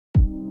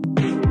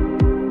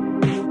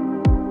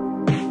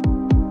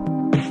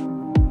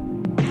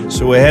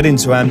So we're heading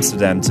to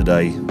Amsterdam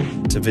today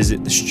to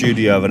visit the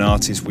studio of an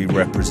artist we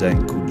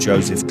represent called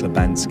Joseph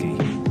Klibansky.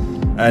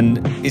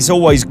 And it's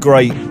always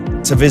great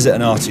to visit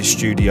an artist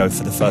studio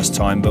for the first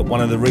time, but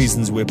one of the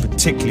reasons we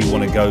particularly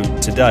want to go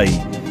today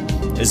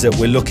is that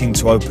we're looking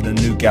to open a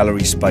new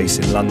gallery space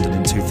in London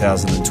in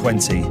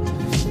 2020,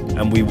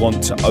 and we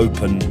want to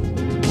open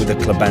with a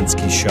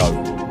Klibansky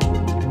show.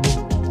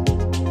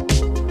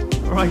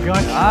 All right,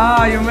 guys.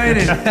 Ah, you made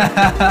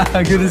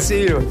it. Good to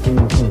see you.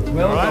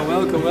 Welcome, right.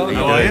 welcome.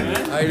 How are you?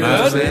 How are you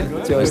doing?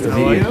 Nice to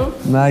meet you.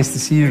 Nice to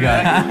see you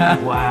guys.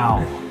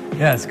 Wow.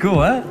 Yeah, it's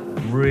cool, huh?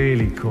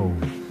 Really cool.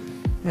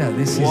 Yeah,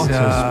 this What is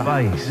a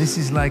space. This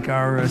is like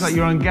our. It's like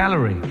your own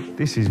gallery.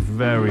 This is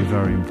very,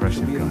 very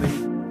impressive, guys.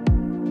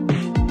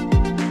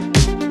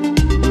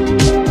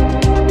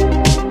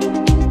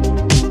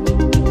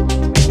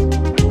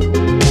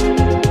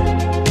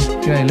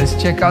 Okay,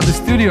 let's check out the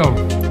studio.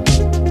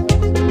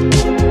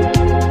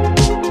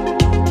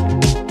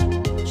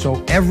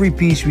 So every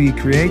piece we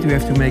create, we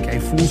have to make a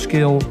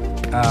full-scale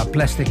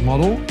plastic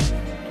model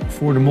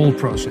for the mold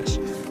process.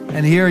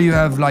 And here you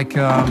have like,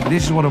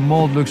 this is what a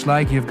mold looks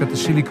like. You've got the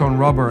silicone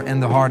rubber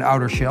and the hard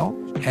outer shell.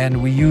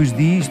 And we use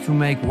these to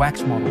make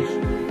wax models.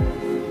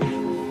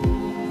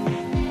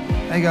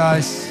 Hey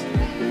guys.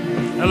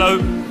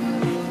 Hello.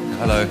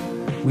 Hello.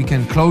 We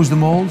can close the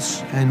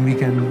molds and we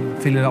can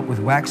fill it up with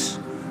wax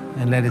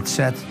and let it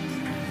set.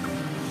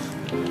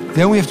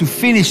 Then we have to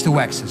finish the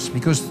waxes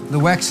because the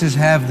waxes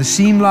have the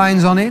seam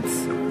lines on it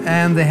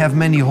and they have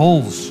many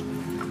holes.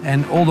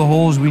 And all the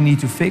holes we need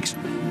to fix.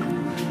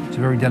 It's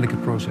a very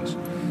delicate process.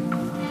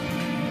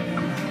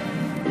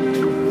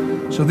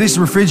 So this is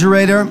the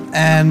refrigerator,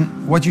 and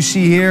what you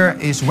see here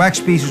is wax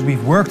pieces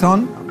we've worked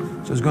on.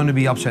 So it's going to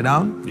be upside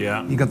down.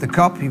 Yeah. You got the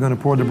cup, you're going to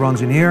pour the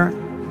bronze in here,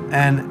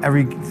 and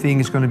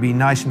everything is going to be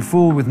nice and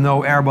full with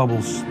no air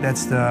bubbles.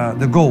 That's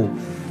the goal.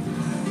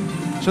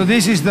 So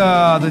this is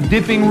the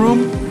dipping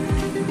room.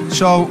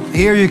 So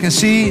here you can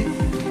see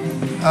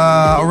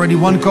already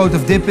one coat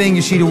of dipping.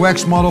 You see the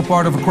wax model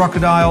part of a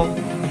crocodile.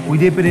 We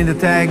dip it in the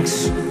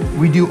tanks.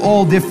 We do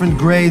all different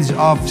grades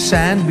of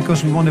sand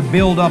because we want to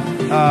build up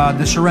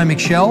the ceramic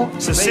shell.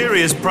 It's a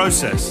serious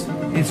process.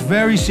 It's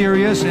very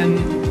serious, and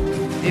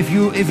if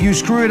you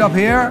screw it up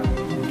here,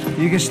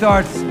 you can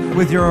start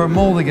with your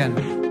mold again.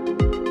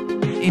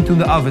 Into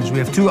the ovens. We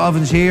have two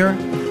ovens here.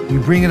 We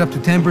bring it up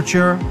to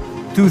temperature.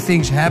 Two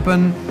things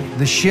happen.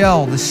 The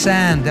shell, the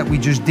sand that we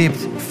just dipped,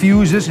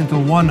 fuses into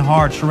one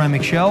hard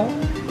ceramic shell,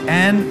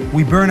 and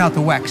we burn out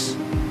the wax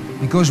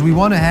because we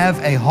want to have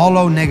a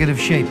hollow negative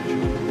shape.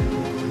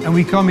 And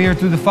we come here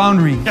to the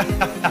foundry.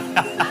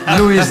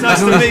 Louis, Nice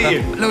to meet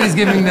you. Louis is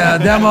giving the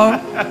demo.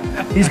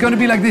 He's going to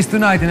be like this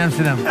tonight in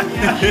Amsterdam.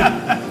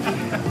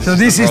 So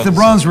this is the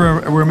bronze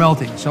we're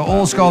melting. So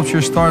all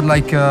sculptures start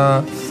like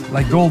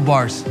gold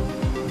bars.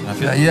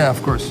 Yeah,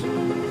 of course.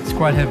 It's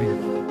quite heavy.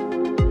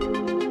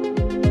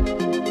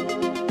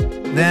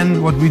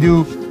 Then what we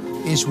do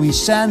is we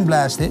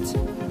sandblast it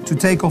to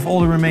take off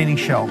all the remaining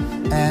shell.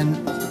 And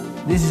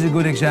this is a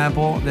good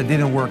example that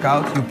didn't work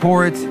out. You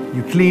pour it,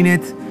 you clean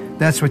it.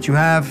 That's what you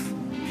have.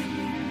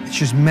 It's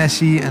just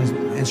messy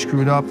and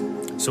screwed up.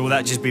 So will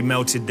that just be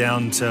melted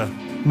down to...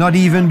 Not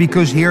even,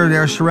 because here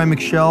there's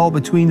ceramic shell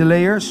between the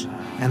layers,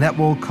 and that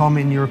will come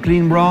in your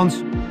clean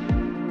bronze.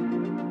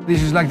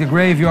 This is like the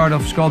graveyard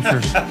of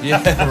sculptures.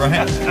 Yeah,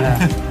 right.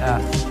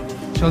 Yeah.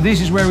 So this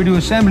is where we do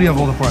assembly of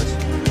all the parts.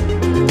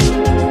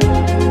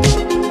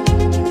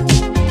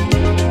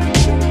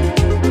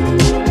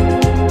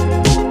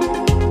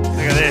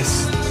 Look at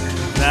this.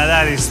 Now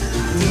that is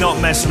not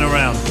messing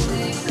around.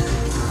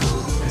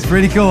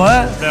 Pretty cool,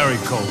 huh? Very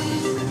cool.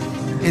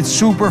 It's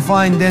super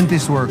fine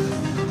dentist work. You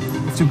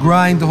have to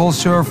grind the whole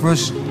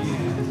surface,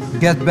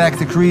 get back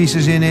the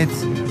creases in it,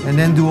 and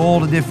then do all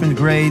the different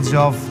grades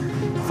of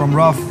from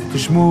rough to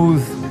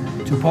smooth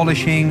to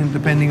polishing,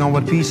 depending on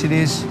what piece it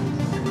is.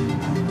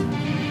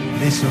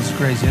 This looks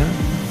crazy, huh?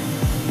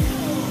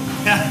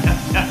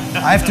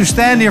 I have to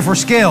stand here for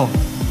scale.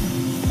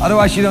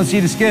 Otherwise you don't see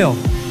the scale.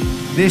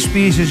 This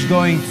piece is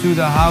going to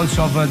the house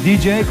of a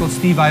DJ called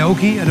Steve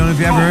Aoki. I don't know if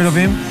you ever heard of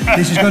him.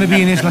 This is going to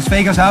be in his Las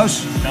Vegas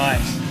house.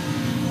 Nice.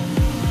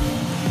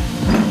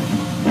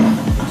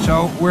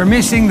 So we're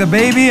missing the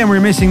baby and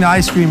we're missing the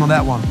ice cream on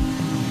that one.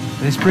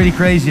 It's pretty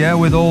crazy, yeah,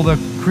 with all the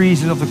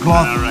creases of the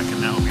cloth. I reckon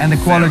that'll be and the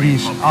quality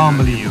is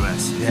unbelievable. In the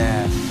US.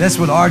 Yeah, that's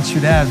what art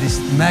should have, this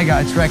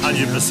mega attraction.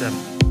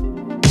 100%.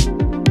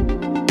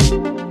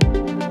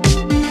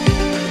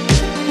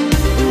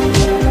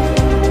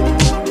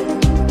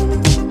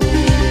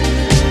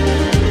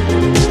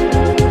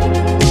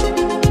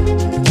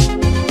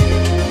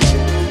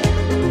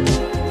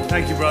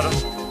 Thank you, brother.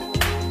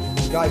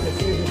 Guys,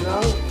 let's use it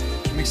now.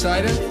 I'm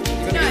excited.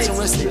 You're gonna get some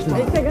rest.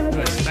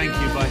 Thank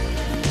you, bye.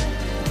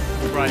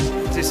 Right,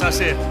 this us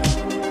here.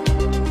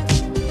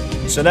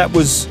 So that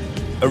was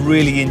a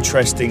really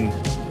interesting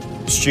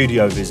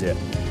studio visit.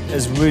 It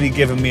has really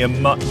given me a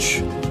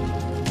much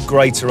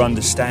greater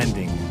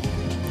understanding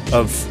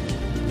of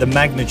the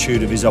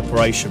magnitude of his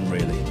operation,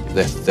 really.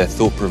 They're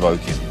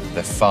thought-provoking,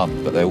 they're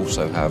fun, but they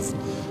also have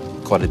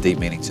quite a deep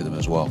meaning to them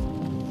as well,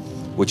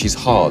 which is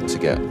hard to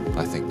get,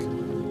 I think.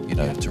 You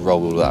know, to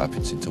roll all that up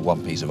into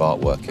one piece of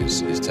artwork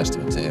is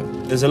testament to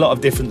him. There's a lot of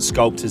different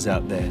sculptors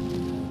out there,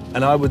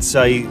 and I would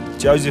say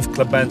Joseph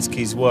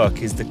Klibansky's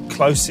work is the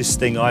closest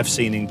thing I've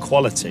seen in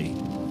quality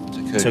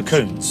to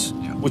Koons,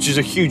 which is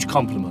a huge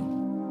compliment.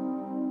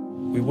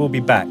 We will be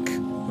back.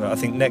 I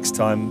think next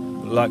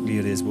time, likely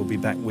it is, we'll be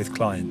back with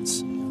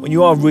clients. When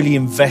you are really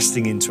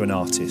investing into an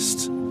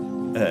artist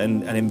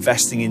and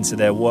investing into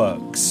their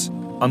works,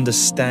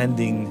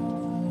 understanding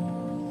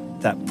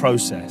that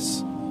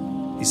process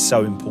is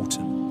so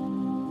important.